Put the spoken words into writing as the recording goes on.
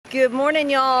Good morning,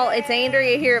 y'all. It's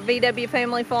Andrea here at VW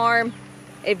Family Farm.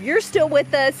 If you're still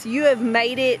with us, you have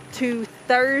made it to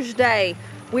Thursday.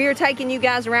 We are taking you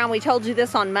guys around. We told you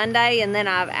this on Monday, and then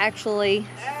I've actually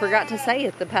forgot to say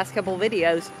it the past couple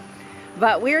videos.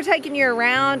 But we are taking you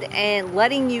around and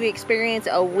letting you experience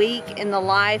a week in the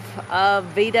life of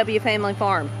VW Family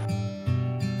Farm.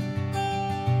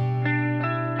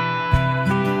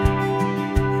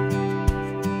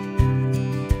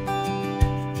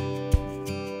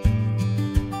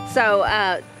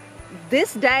 So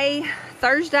this day,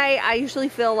 Thursday, I usually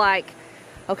feel like,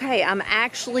 okay, I'm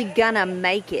actually gonna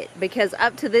make it, because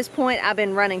up to this point I've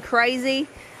been running crazy,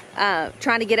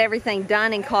 trying to get everything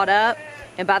done and caught up.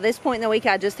 And by this point in the week,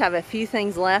 I just have a few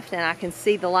things left and I can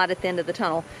see the light at the end of the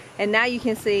tunnel. And now you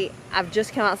can see I've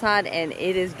just come outside and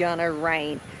it is gonna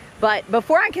rain. But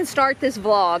before I can start this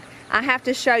vlog, I have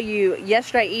to show you,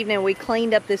 yesterday evening we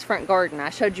cleaned up this front garden. I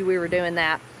showed you we were doing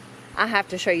that. I have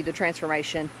to show you the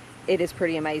transformation. It is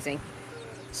pretty amazing.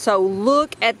 So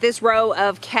look at this row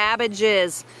of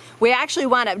cabbages. We actually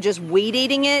wound up just weed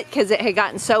eating it because it had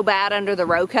gotten so bad under the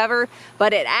row cover,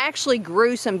 but it actually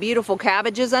grew some beautiful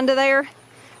cabbages under there.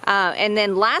 And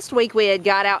then last week we had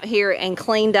got out here and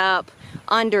cleaned up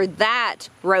under that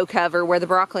row cover where the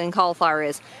broccoli and cauliflower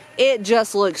is. It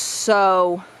just looks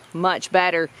so much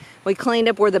better. We cleaned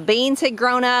up where the beans had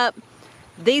grown up.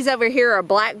 These over here are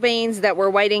black beans that we're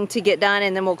waiting to get done,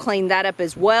 and then we'll clean that up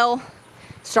as well.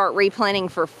 Start replanting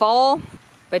for fall.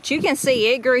 But you can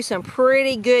see it grew some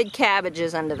pretty good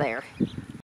cabbages under there.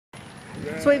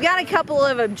 So we've got a couple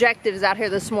of objectives out here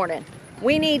this morning.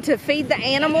 We need to feed the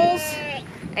animals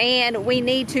and we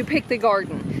need to pick the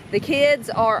garden. The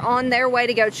kids are on their way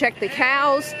to go check the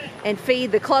cows and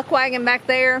feed the cluck wagon back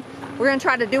there. We're gonna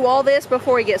try to do all this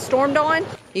before we get stormed on.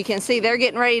 You can see they're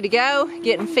getting ready to go,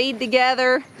 getting feed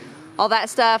together, all that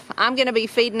stuff. I'm gonna be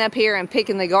feeding up here and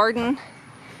picking the garden,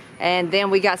 and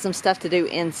then we got some stuff to do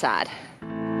inside.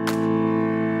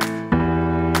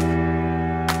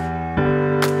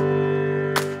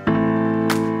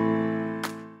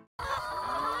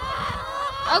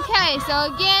 Okay,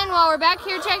 so again, while we're back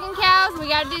here checking cows, we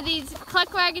gotta do these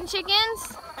cluck wagon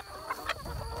chickens.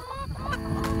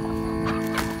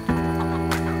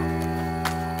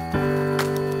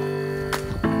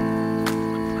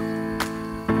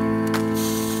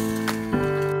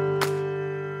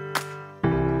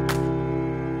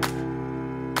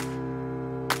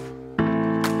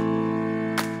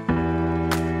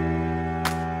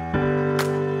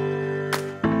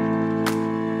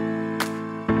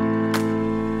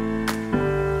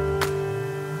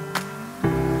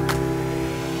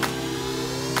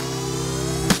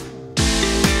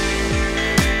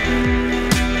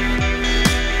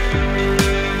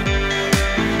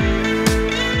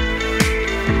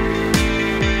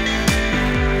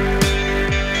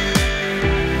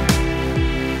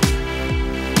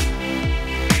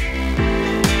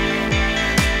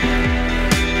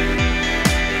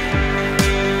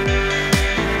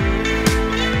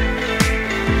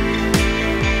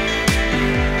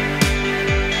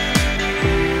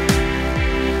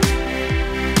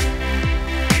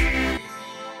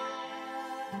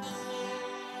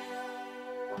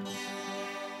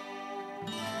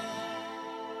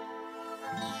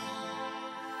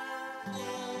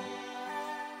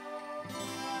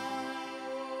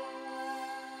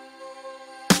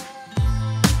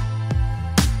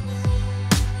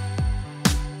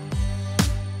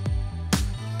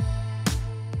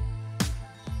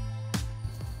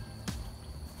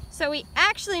 So we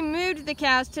actually moved the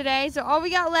cows today, so all we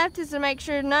got left is to make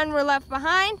sure none were left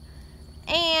behind,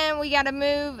 and we got to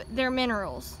move their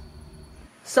minerals.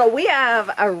 So we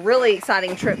have a really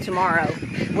exciting trip tomorrow.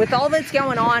 With all that's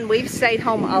going on, we've stayed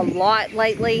home a lot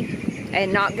lately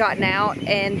and not gotten out,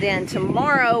 and then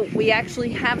tomorrow we actually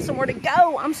have somewhere to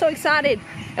go. I'm so excited,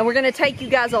 and we're going to take you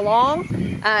guys along.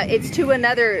 It's to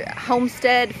another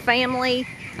homestead family,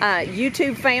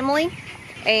 YouTube family.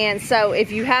 And so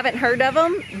if you haven't heard of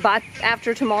them, by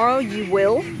after tomorrow you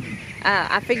will.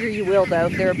 I figure you will though,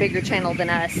 if they're a bigger channel than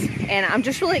us. And I'm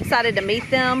just really excited to meet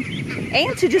them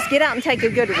and to just get out and take a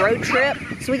good road trip.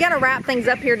 So we got to wrap things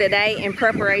up here today in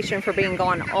preparation for being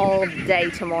gone all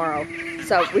day tomorrow.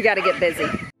 So we got to get busy.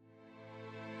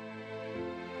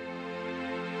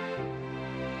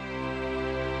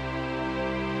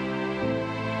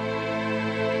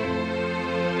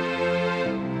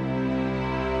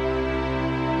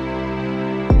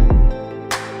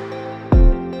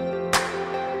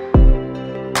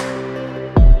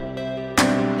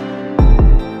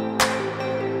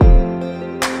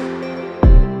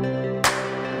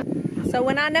 So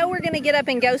when I know we're going to get up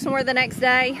and go somewhere the next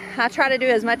day, I try to do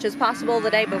as much as possible the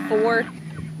day before.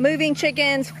 moving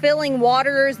chickens, filling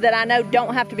waters that I know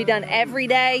don't have to be done every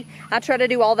day. I try to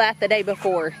do all that the day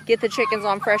before. Get the chickens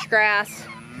on fresh grass.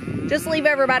 Just leave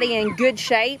everybody in good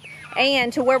shape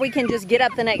and to where we can just get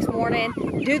up the next morning,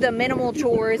 do the minimal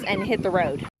chores, and hit the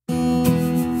road.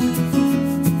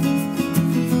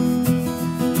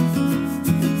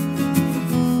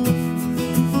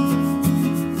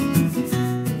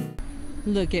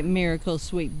 Look at Miracle,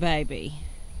 sweet baby.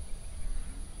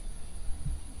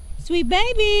 Sweet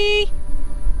baby!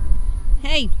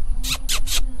 Hey,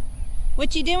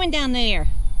 what you doing down there?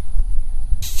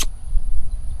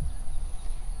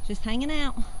 Just hanging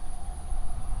out.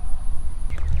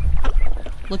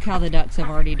 Look how the ducks have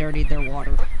already dirtied their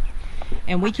water.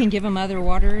 And we can give them other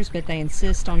waters, but they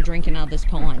insist on drinking out of this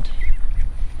pond.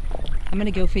 I'm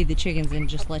gonna go feed the chickens and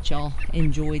just let y'all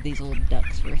enjoy these little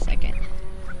ducks for a second.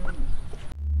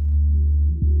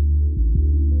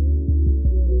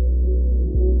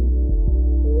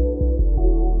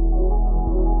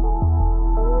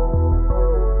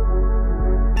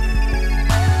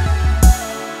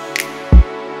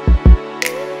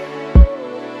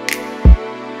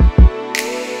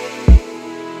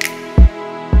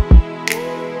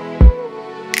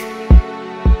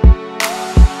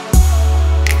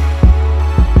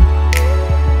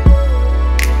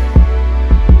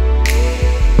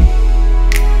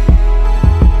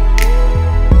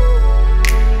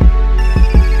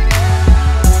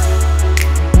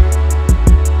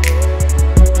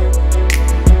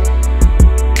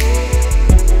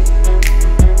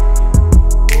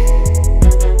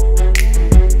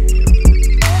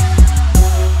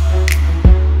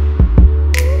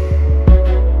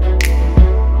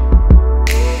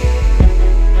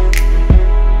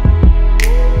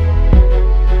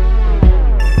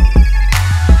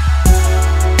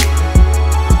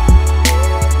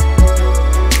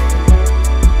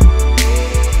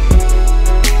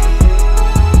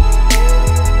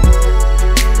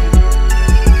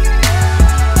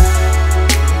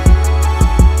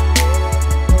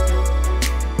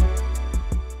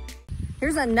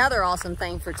 Another awesome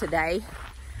thing for today.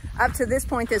 Up to this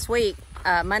point this week,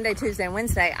 Monday, Tuesday, and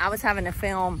Wednesday, I was having to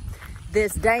film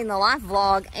this day in the life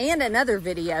vlog and another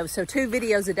video, so 2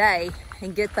 videos a day,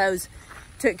 and get those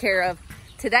took care of.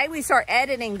 Today we start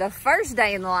editing the first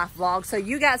day in the life vlog, so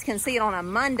you guys can see it on a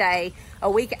Monday, a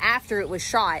week after it was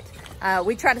shot.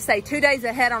 We try to stay 2 days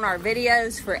ahead on our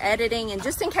videos for editing, and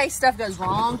just in case stuff goes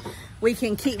wrong, we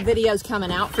can keep videos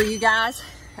coming out for you guys.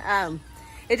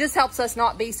 It just helps us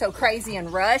not be so crazy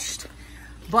and rushed.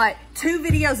 But 2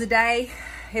 videos a day,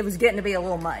 it was getting to be a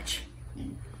little much.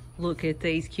 Look at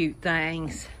these cute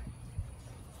things.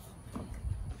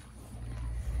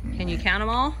 Can you count them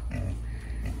all?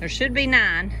 There should be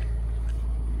 9.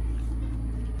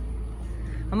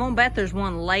 I'm gonna bet there's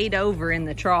one laid over in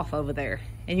the trough over there.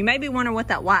 And you may be wondering what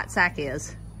that white sack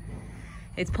is.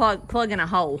 It's plugging a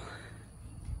hole.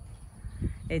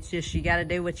 It's just, you gotta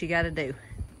do what you gotta do.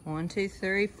 1, 2,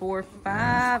 3, 4,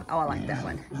 5. Oh, I like that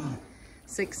one.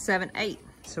 6, 7, 8.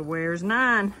 So where's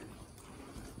 9?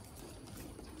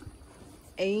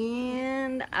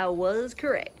 And I was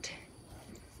correct.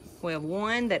 We have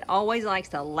one that always likes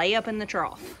to lay up in the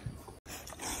trough.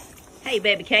 Hey,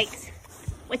 baby cakes.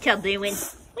 What y'all doing?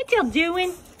 What y'all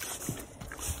doing?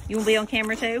 You wanna be on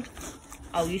camera too?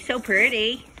 Oh, you're so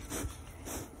pretty.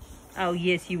 Oh,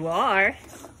 yes, you are.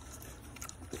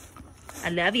 I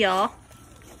love y'all.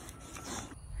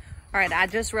 All right, I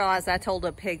just realized I told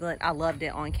a piglet I loved it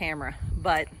on camera,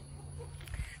 but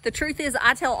the truth is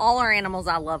I tell all our animals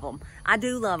I love them. I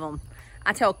do love them.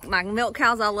 I tell my milk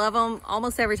cows I love them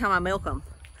almost every time I milk them,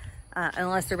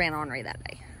 unless they're being ornery that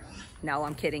day. No,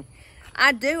 I'm kidding.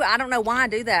 I do. I don't know why I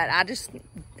do that.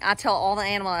 I tell all the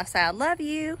animals, I say, I love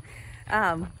you.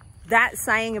 That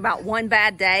saying about one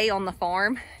bad day on the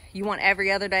farm, you want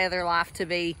every other day of their life to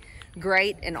be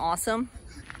great and awesome.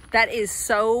 That is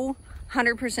so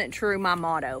 100% true, my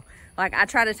motto. Like, I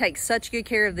try to take such good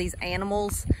care of these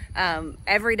animals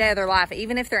every day of their life.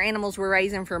 Even if they're animals we're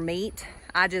raising for meat,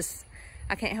 I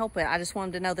can't help it. I just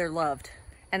want them to know they're loved.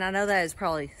 And I know that is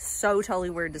probably so totally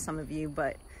weird to some of you,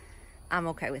 but I'm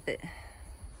okay with it.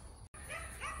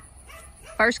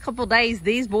 First couple days,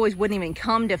 these boys wouldn't even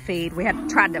come to feed. We had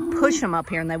tried to push them up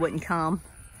here and they wouldn't come.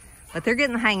 But they're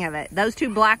getting the hang of it. Those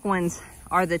 2 black ones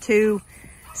are the 2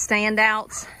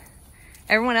 standouts.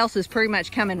 Everyone else is pretty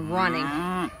much coming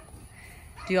running.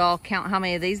 Do y'all count how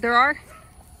many of these there are?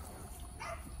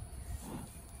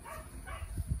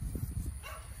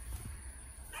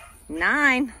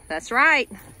 9, that's right.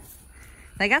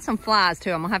 They got some flies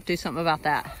too. I'm gonna have to do something about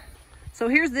that. So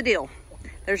here's the deal.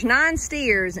 There's 9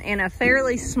 steers in a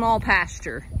fairly small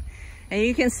pasture. And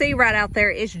you can see right out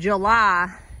there, it's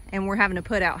July and we're having to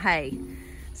put out hay.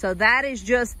 So that is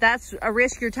that's a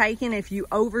risk you're taking if you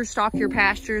overstock your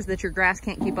pastures that your grass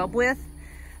can't keep up with.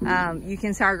 You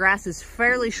can see our grass is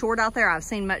fairly short out there. I've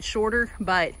seen much shorter,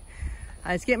 but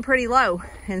it's getting pretty low.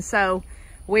 And so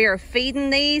we are feeding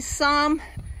these some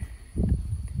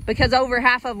because over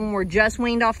half of them were just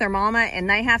weaned off their mama and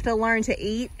they have to learn to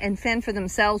eat and fend for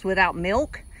themselves without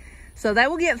milk. So they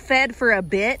will get fed for a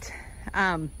bit.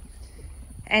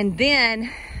 And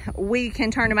then we can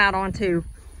turn them out onto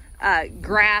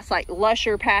grass, like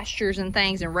lusher pastures and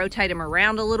things, and rotate them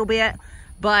around a little bit.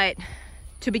 But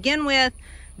to begin with,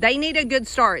 they need a good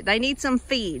start. They need some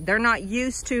feed. They're not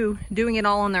used to doing it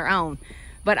all on their own.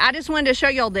 But I just wanted to show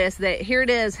y'all this, that here it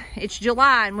is. It's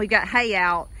July and we got hay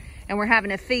out and we're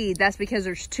having to feed. That's because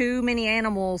there's too many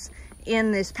animals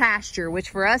in this pasture, which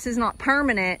for us is not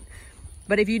permanent.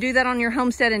 But if you do that on your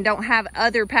homestead and don't have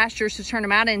other pastures to turn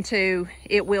them out into,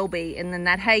 it will be. And then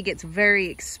that hay gets very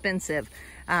expensive.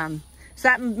 So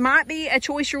that might be a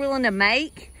choice you're willing to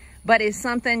make, but it's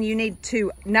something you need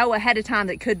to know ahead of time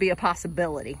that could be a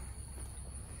possibility.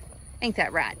 Ain't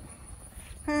that right?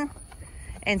 Huh?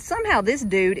 And somehow this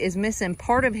dude is missing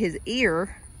part of his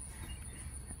ear,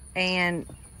 and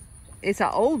it's an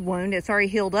old wound. It's already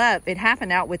healed up. It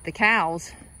happened out with the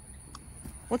cows.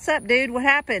 What's up, dude? What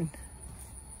happened?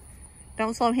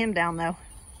 Don't slow him down though.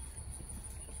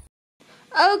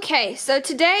 Okay, so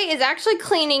today is actually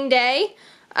cleaning day.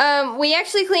 We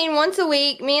actually clean once a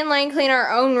week. Me and Lane clean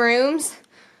our own rooms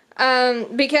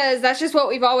because that's just what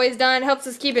we've always done. It helps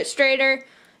us keep it straighter.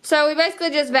 So we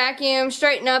basically just vacuum,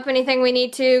 straighten up anything we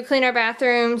need to, clean our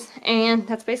bathrooms, and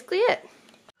that's basically it.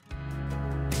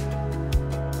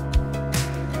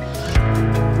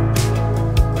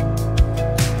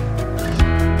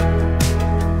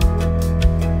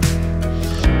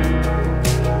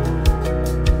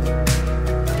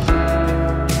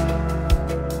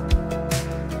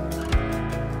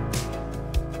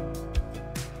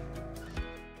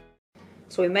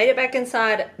 So we made it back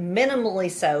inside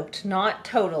minimally soaked, not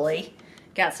totally.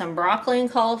 Got some broccoli and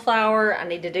cauliflower. I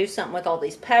need to do something with all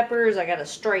these peppers. I got a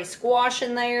stray squash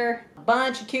in there, a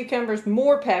bunch of cucumbers,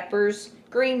 more peppers,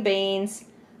 green beans,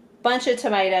 bunch of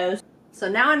tomatoes. So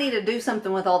now I need to do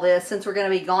something with all this since we're going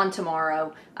to be gone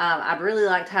tomorrow. I'd really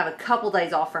like to have a couple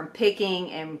days off from picking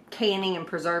and canning and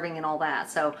preserving and all that.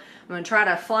 So I'm going to try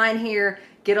to fly in here,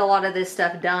 get a lot of this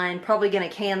stuff done. Probably going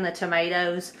to can the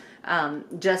tomatoes.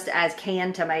 Just as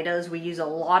canned tomatoes. We use a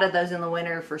lot of those in the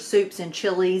winter for soups and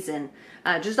chilies and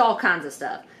just all kinds of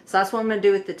stuff. So that's what I'm going to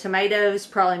do with the tomatoes,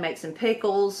 probably make some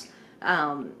pickles,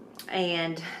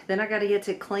 and then I got to get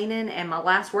to cleaning and my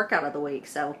last workout of the week.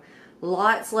 So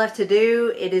lots left to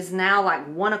do. It is now like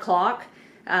 1 o'clock,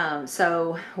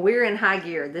 so we're in high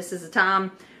gear. This is the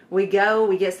time we go,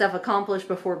 we get stuff accomplished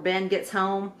before Ben gets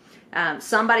home.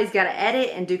 Somebody's got to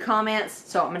edit and do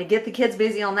comments, so I'm going to get the kids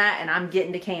busy on that, and I'm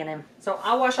getting to canning. So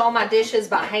I wash all my dishes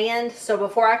by hand, so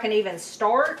before I can even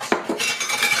start,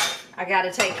 I got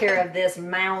to take care of this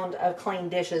mound of clean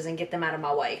dishes and get them out of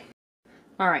my way.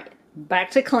 Alright, back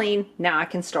to clean. Now I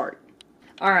can start.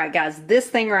 Alright guys, this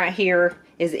thing right here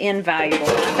is invaluable.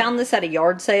 I found this at a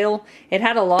yard sale. It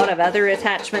had a lot of other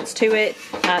attachments to it.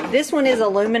 This one is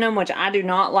aluminum, which I do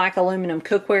not like aluminum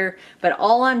cookware, but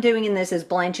all I'm doing in this is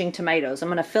blanching tomatoes. I'm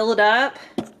going to fill it up,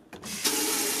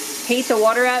 heat the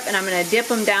water up, and I'm going to dip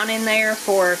them down in there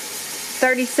for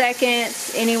 30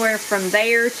 seconds, anywhere from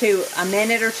there to a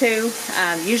minute or two.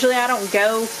 Usually I don't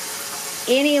go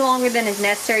any longer than is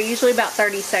necessary, usually about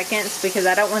 30 seconds, because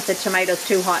I don't want the tomatoes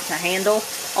too hot to handle.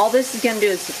 All this is going to do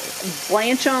is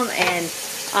blanch them and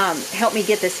help me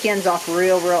get the skins off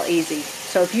real easy.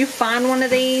 So if you find one of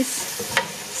these,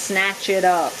 snatch it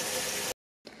up.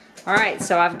 Alright,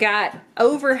 so I've got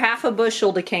over half a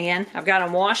bushel to can. I've got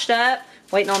them washed up,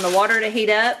 waiting on the water to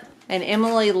heat up. And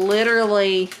Emily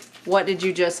literally, what did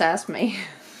you just ask me?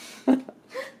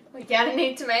 We got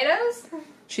any tomatoes?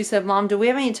 She said, Mom, do we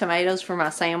have any tomatoes for my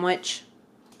sandwich?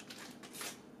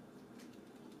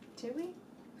 Do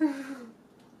we?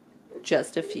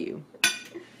 Just a few.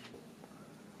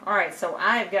 Alright, so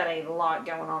I've got a lot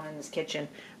going on in this kitchen.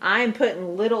 I'm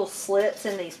putting little slits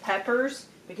in these peppers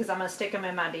because I'm going to stick them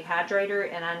in my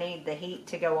dehydrator, and I need the heat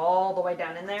to go all the way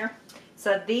down in there.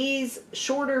 So these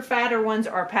shorter, fatter ones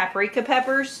are paprika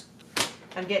peppers.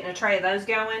 I'm getting a tray of those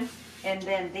going. And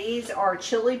then these are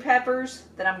chili peppers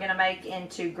that I'm going to make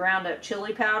into ground up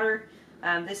chili powder.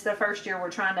 This is the first year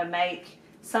we're trying to make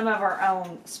some of our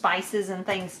own spices and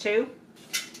things too.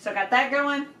 So I got that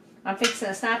going. I'm fixing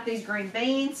to snap these green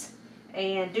beans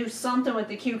and do something with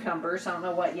the cucumbers. I don't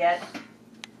know what yet.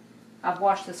 I've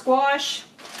washed the squash.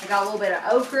 I got a little bit of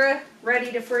okra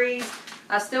ready to freeze.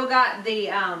 I still got the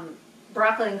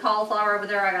broccoli and cauliflower over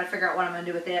there. I got to figure out what I'm going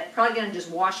to do with it. Probably going to just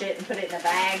wash it and put it in a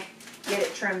bag, get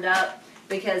it trimmed up.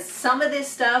 Because some of this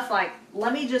stuff, like,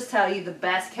 let me just tell you the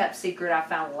best kept secret I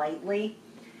found lately.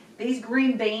 These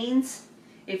green beans,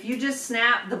 if you just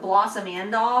snap the blossom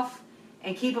end off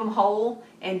and keep them whole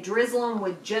and drizzle them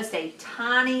with just a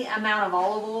tiny amount of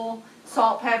olive oil,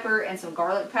 salt, pepper, and some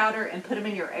garlic powder, and put them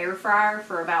in your air fryer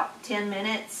for about 10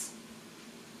 minutes.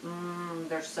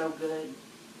 They're so good.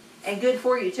 And good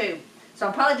for you too. So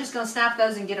I'm probably just going to snap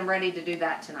those and get them ready to do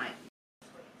that tonight.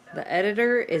 The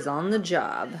editor is on the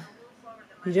job.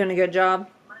 You doing a good job?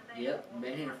 Yep,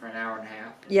 been here for an hour and a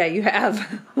half. Yeah, you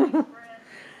have.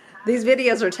 These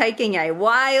videos are taking a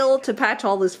while to patch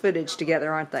all this footage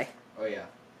together, aren't they? Oh yeah.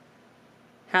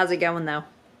 How's it going though?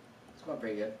 It's going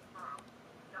pretty good.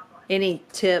 Any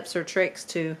tips or tricks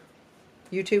to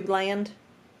YouTube land?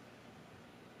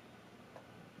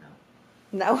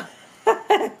 No.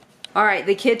 Alright,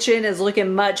 the kitchen is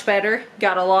looking much better.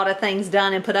 Got a lot of things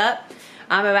done and put up.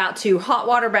 I'm about to hot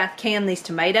water bath can these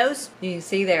tomatoes. You can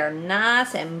see they're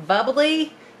nice and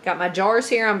bubbly. Got my jars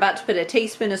here. I'm about to put a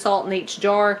teaspoon of salt in each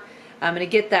jar. I'm going to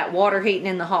get that water heating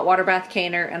in the hot water bath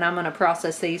canner, and I'm going to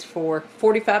process these for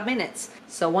 45 minutes.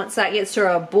 So once that gets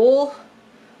to a boil,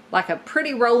 like a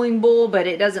pretty rolling boil, but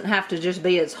it doesn't have to just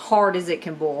be as hard as it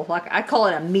can boil. Like I call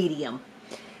it a medium.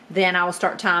 Then I will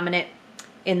start timing it.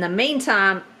 In the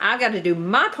meantime, I've got to do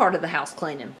my part of the house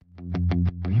cleaning.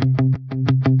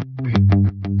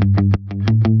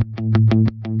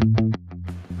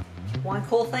 One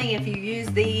cool thing, if you use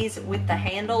these with the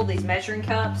handle, these measuring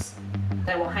cups,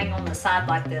 they will hang on the side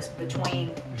like this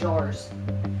between jars.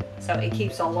 So it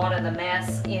keeps a lot of the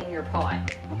mess in your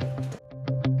pot.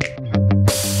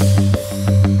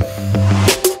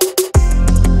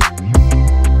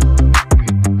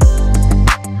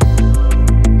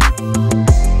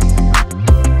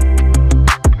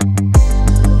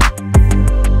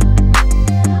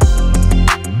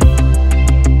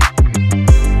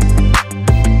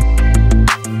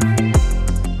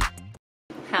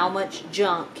 How much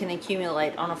junk can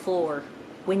accumulate on a floor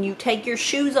when you take your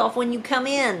shoes off when you come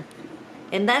in?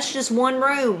 And that's just one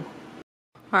room.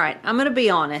 Alright, I'm going to be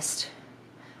honest.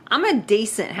 I'm a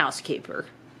decent housekeeper.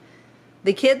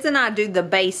 The kids and I do the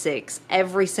basics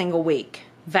every single week.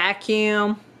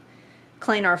 Vacuum,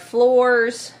 clean our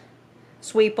floors,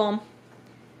 sweep them,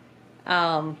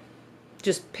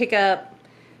 just pick up,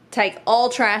 take all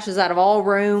trashes out of all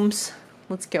rooms.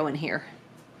 Let's go in here.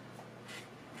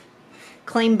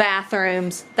 Clean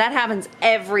bathrooms. That happens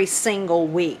every single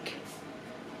week.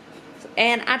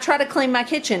 And I try to clean my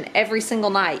kitchen every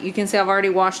single night. You can see I've already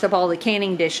washed up all the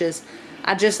canning dishes.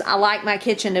 I like my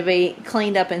kitchen to be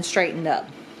cleaned up and straightened up.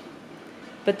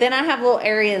 But then I have little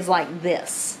areas like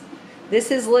this. This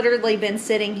has literally been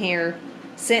sitting here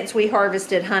since we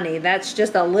harvested honey. That's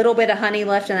just a little bit of honey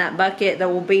left in that bucket that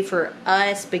will be for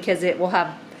us because it will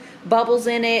have bubbles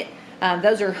in it.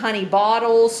 Those are honey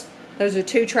bottles. Those are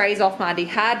 2 trays off my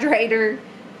dehydrator.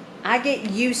 I get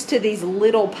used to these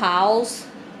little piles,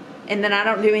 and then I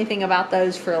don't do anything about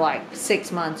those for like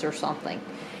 6 months or something.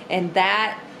 And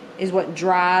that is what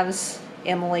drives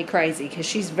Emily crazy, because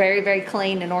she's very, very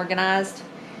clean and organized,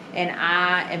 and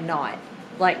I am not.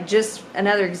 Like, just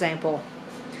another example.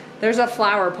 There's a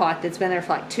flower pot that's been there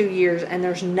for like 2 years, and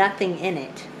there's nothing in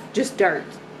it, just dirt.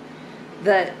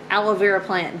 The aloe vera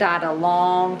plant died a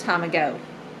long time ago.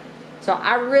 So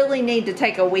I really need to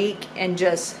take a week and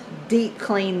just deep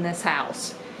clean this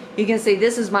house. You can see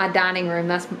this is my dining room.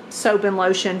 That's soap and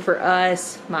lotion for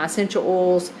us, my essential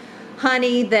oils,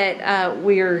 honey that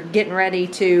we're getting ready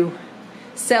to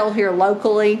sell here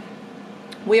locally.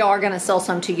 We are going to sell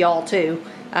some to y'all too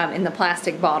in the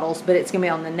plastic bottles, but it's going to be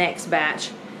on the next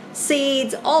batch.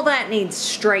 Seeds, all that needs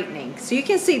straightening. So you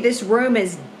can see this room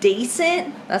is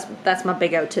decent. That's my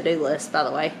big old to-do list, by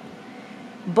the way.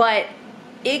 But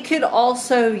it could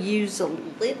also use a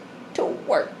little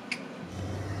work.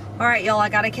 Alright, y'all, I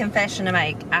got a confession to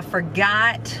make. I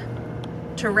forgot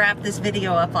to wrap this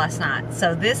video up last night.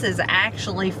 So this is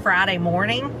actually Friday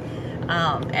morning,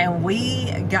 and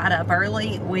we got up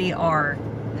early. We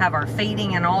have our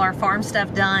feeding and all our farm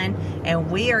stuff done, and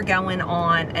we are going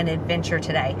on an adventure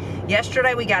today.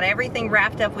 Yesterday we got everything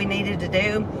wrapped up we needed to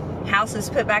do. House is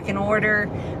put back in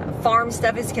order. Farm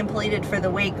stuff is completed for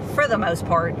the week for the most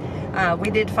part.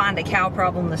 We did find a cow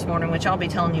problem this morning, which I'll be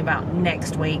telling you about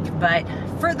next week, but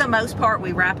for the most part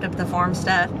we wrapped up the farm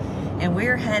stuff, and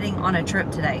we're heading on a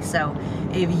trip today. So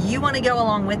if you want to go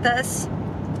along with us,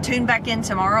 tune back in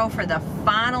tomorrow for the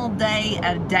final day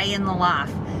of Day in the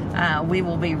Life. We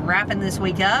will be wrapping this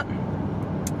week up.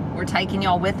 we're taking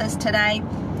y'all with us today.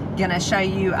 Gonna show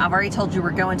you, I've already told you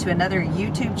we're going to another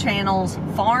YouTube channel's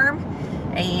farm,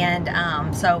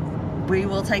 and so we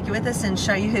will take you with us and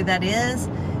show you who that is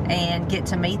and get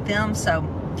to meet them. So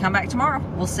come back tomorrow.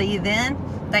 We'll see you then.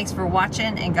 Thanks for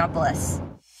watching, and God bless.